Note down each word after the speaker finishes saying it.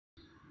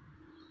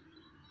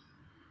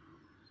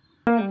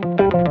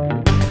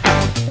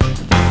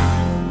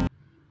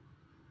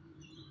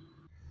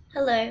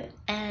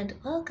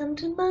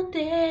Welcome to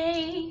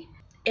Monday.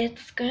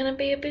 It's gonna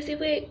be a busy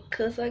week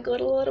because I got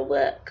a lot of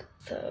work,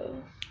 so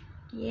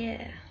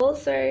yeah.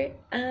 Also,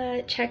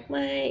 check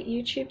my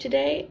YouTube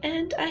today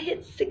and I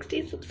hit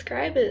 60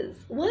 subscribers.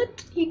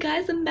 What? You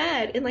guys are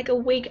mad. In like a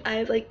week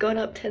I've like gone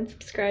up 10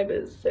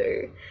 subscribers,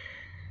 so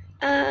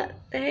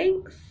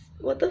thanks.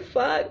 What the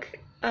fuck?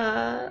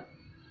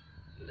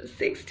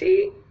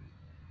 60?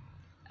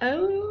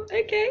 Oh,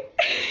 okay.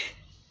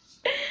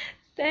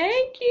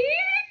 Thank you.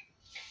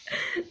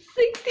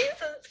 60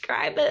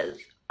 subscribers.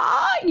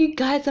 Ah, oh, you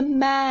guys are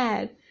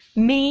mad.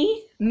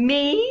 Me?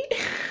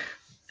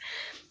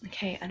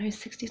 Okay, I know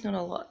 60 is not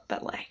a lot,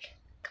 but like,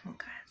 come on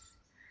guys.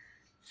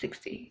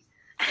 60.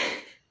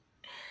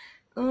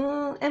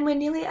 Oh, and we're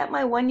nearly at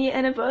my 1 year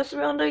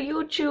anniversary on the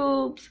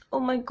YouTubes. Oh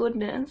my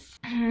goodness.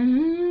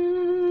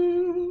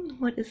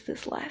 What is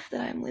this life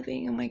that I'm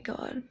living? Oh my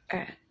god.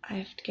 Alright, I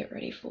have to get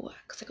ready for work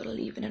because I gotta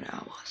leave in an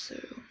hour, so.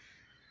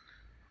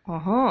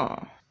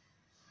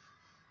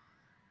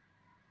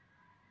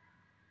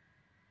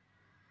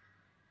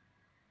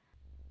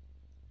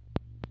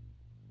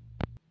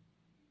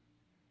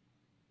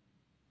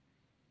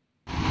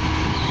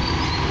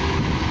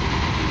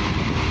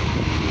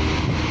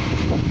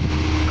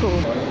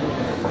 Cool.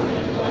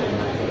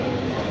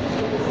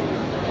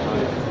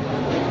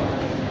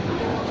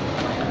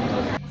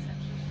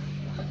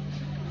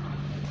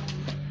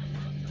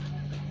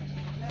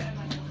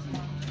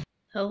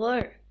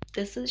 Hello,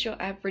 this is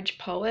your average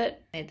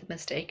poet. I made the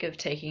mistake of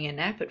taking a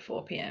nap at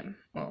 4 p.m.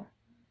 Well,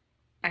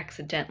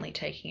 accidentally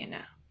taking a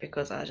nap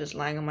because I was just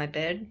lying on my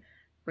bed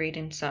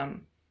reading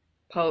some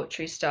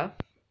poetry stuff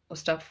or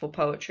stuff for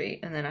poetry,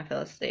 and then I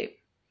fell asleep.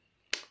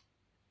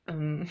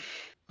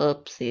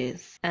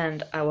 Oopsies.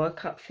 And I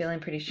woke up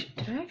feeling pretty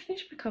did I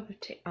finish my cup of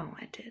tea? Oh,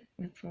 I did.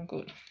 It's all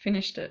good.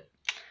 Finished it.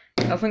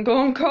 Hasn't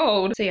gone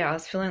cold. So yeah, I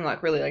was feeling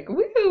like really like,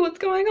 woo, what's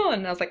going on?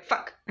 And I was like,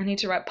 fuck, I need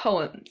to write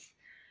poems.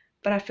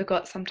 But I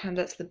forgot sometimes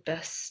that's the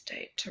best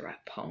state to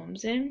write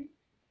poems in.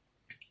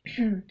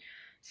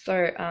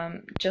 So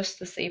just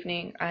this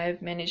evening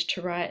I've managed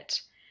to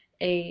write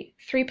a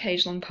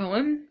 3-page long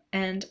poem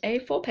and a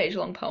 4-page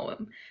long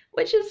poem,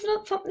 which is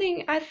not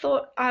something I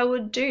thought I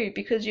would do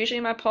because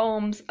usually my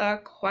poems are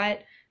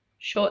quite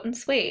short and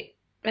sweet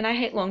and I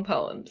hate long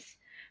poems.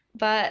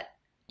 But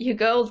your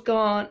girl's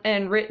gone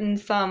and written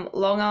some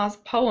long ass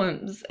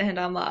poems and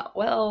I'm like,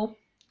 well,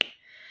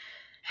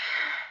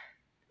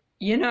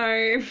 you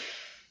know.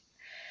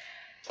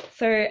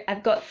 So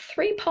I've got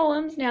 3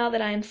 poems now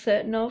that I am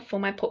certain of for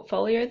my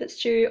portfolio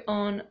that's due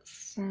on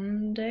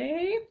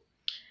Sunday.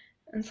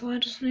 And so I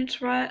just need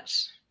to write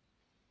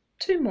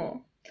 2 more.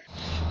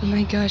 Oh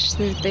my gosh,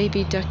 there's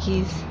baby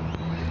duckies.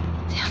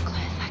 See how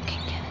close I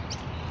can get.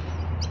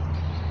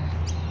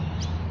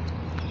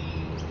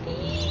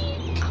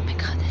 Oh my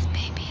god, there's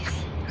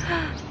babies.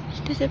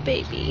 There's a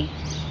baby.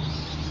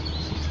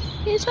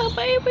 It's a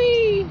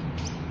baby.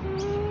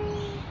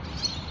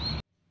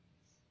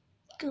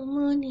 Good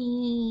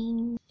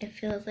morning. It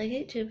feels like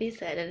it should be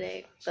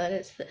Saturday, but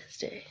it's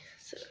Thursday,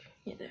 so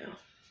you know.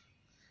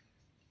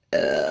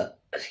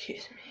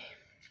 Excuse me.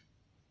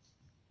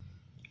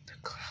 The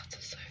clouds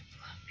are so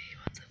fluffy,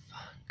 what the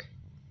fuck?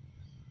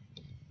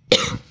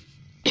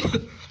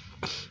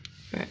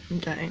 Right, I'm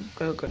dying.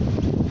 Go.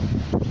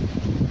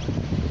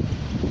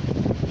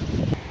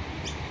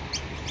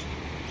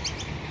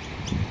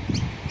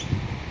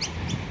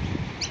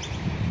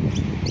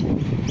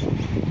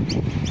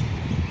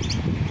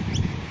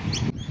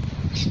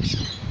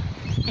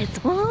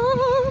 It's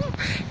warm!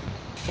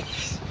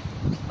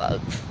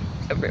 Bugs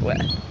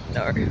everywhere.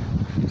 No. I'm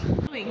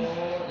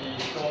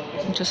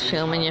just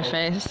filming your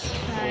face.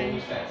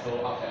 Hi.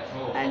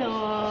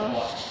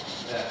 Hello.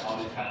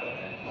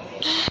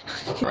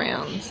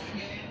 Browns.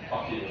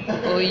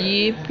 Oh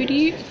yeah,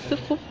 pretty. The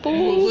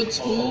football.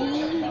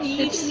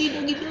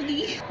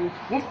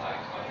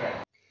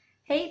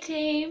 Hey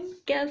team,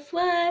 guess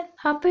what?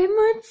 Happy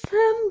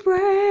midterm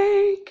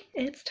break!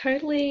 It's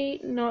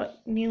totally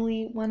not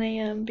nearly 1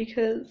 AM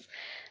because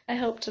I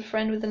helped a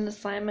friend with an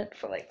assignment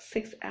for like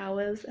 6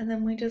 hours and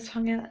then we just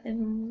hung out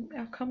in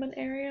our common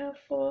area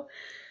for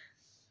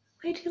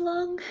way too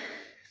long.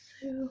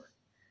 So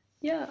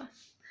yeah,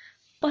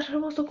 but it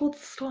was a good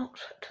start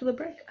to the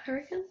break, I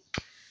reckon.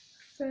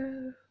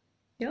 So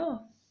yeah,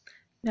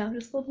 now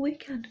just for the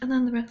weekend and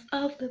then the rest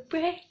of the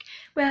break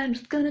where I'm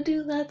just gonna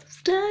do lots of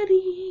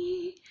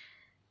study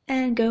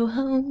and go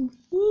home.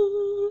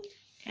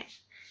 Okay.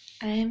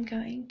 I am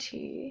going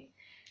to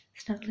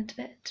snuggle into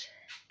bed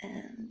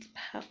and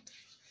perhaps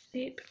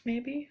sleep,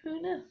 maybe,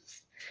 who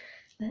knows.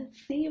 Let's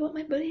see what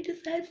my body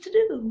decides to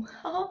do.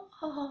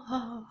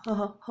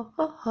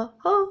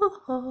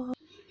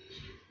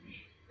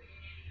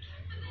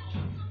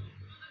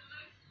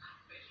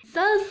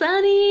 So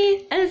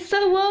sunny and it's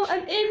so warm.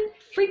 I'm in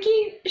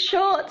freaking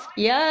shorts.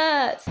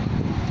 Yes.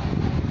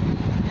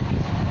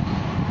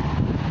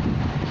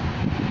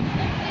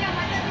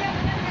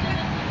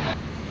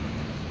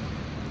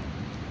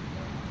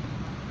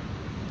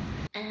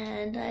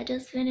 And I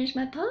just finished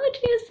my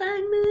poetry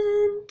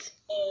assignment.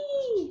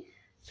 Yee!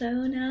 So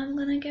now I'm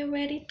gonna get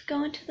ready to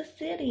go into the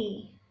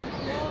city. That's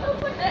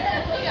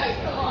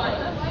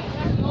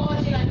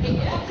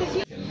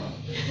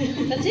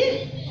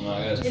it?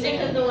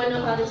 Because no one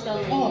knows how to spell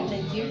it. Oh,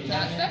 thank you.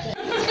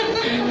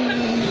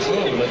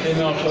 Oh, the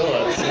female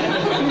toilets.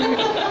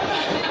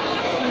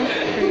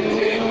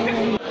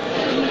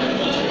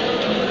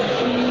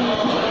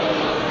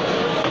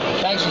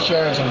 Thanks for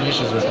sharing some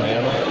dishes with me,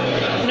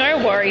 Emma.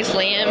 No worries,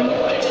 Liam.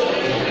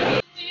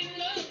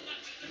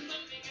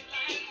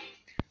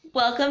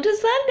 Welcome to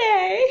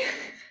Sunday!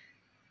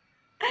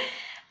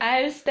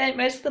 I've spent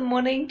most of the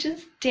morning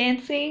just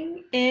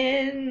dancing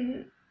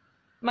in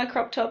my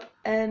crop top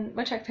and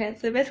my track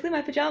pants, so basically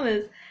my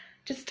pajamas,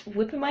 just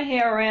whipping my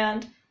hair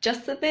around.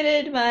 Just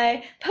submitted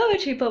my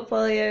poetry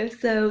portfolio,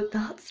 so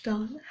that's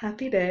done.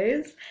 Happy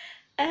days.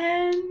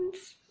 And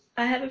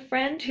I have a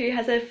friend who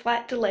has a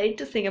flight delayed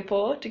to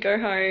Singapore to go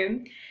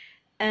home,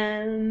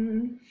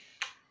 and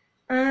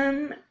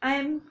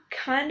I'm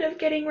kind of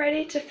getting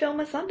ready to film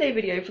a Sunday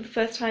video for the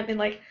first time in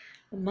like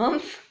a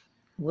month.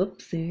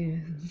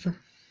 Whoopsies.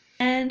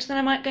 And then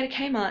I might go to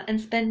Kmart and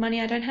spend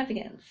money I don't have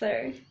again,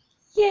 so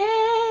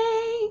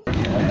yay!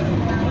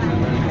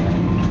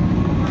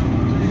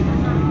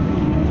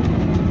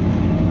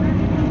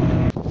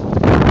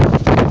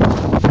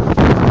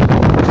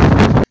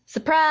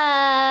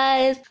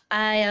 Surprise!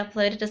 I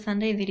uploaded a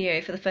Sunday video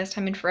for the first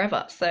time in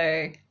forever,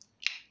 so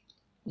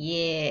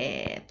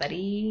yeah,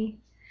 buddy.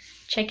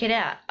 Check it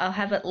out. I'll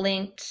have it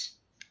linked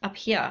up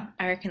here.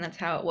 I reckon that's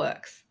how it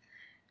works.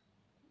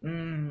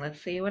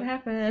 Let's see what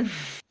happens.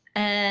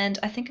 And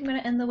I think I'm going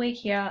to end the week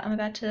here. I'm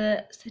about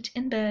to sit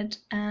in bed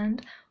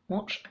and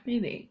watch a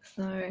movie,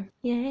 so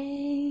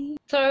yay.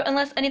 So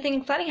unless anything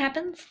exciting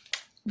happens,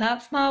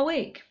 that's my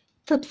week.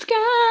 Subscribe!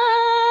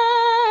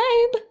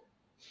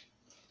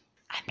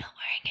 I'm not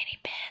wearing any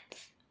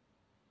pants.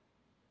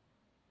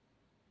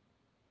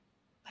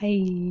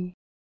 Bye.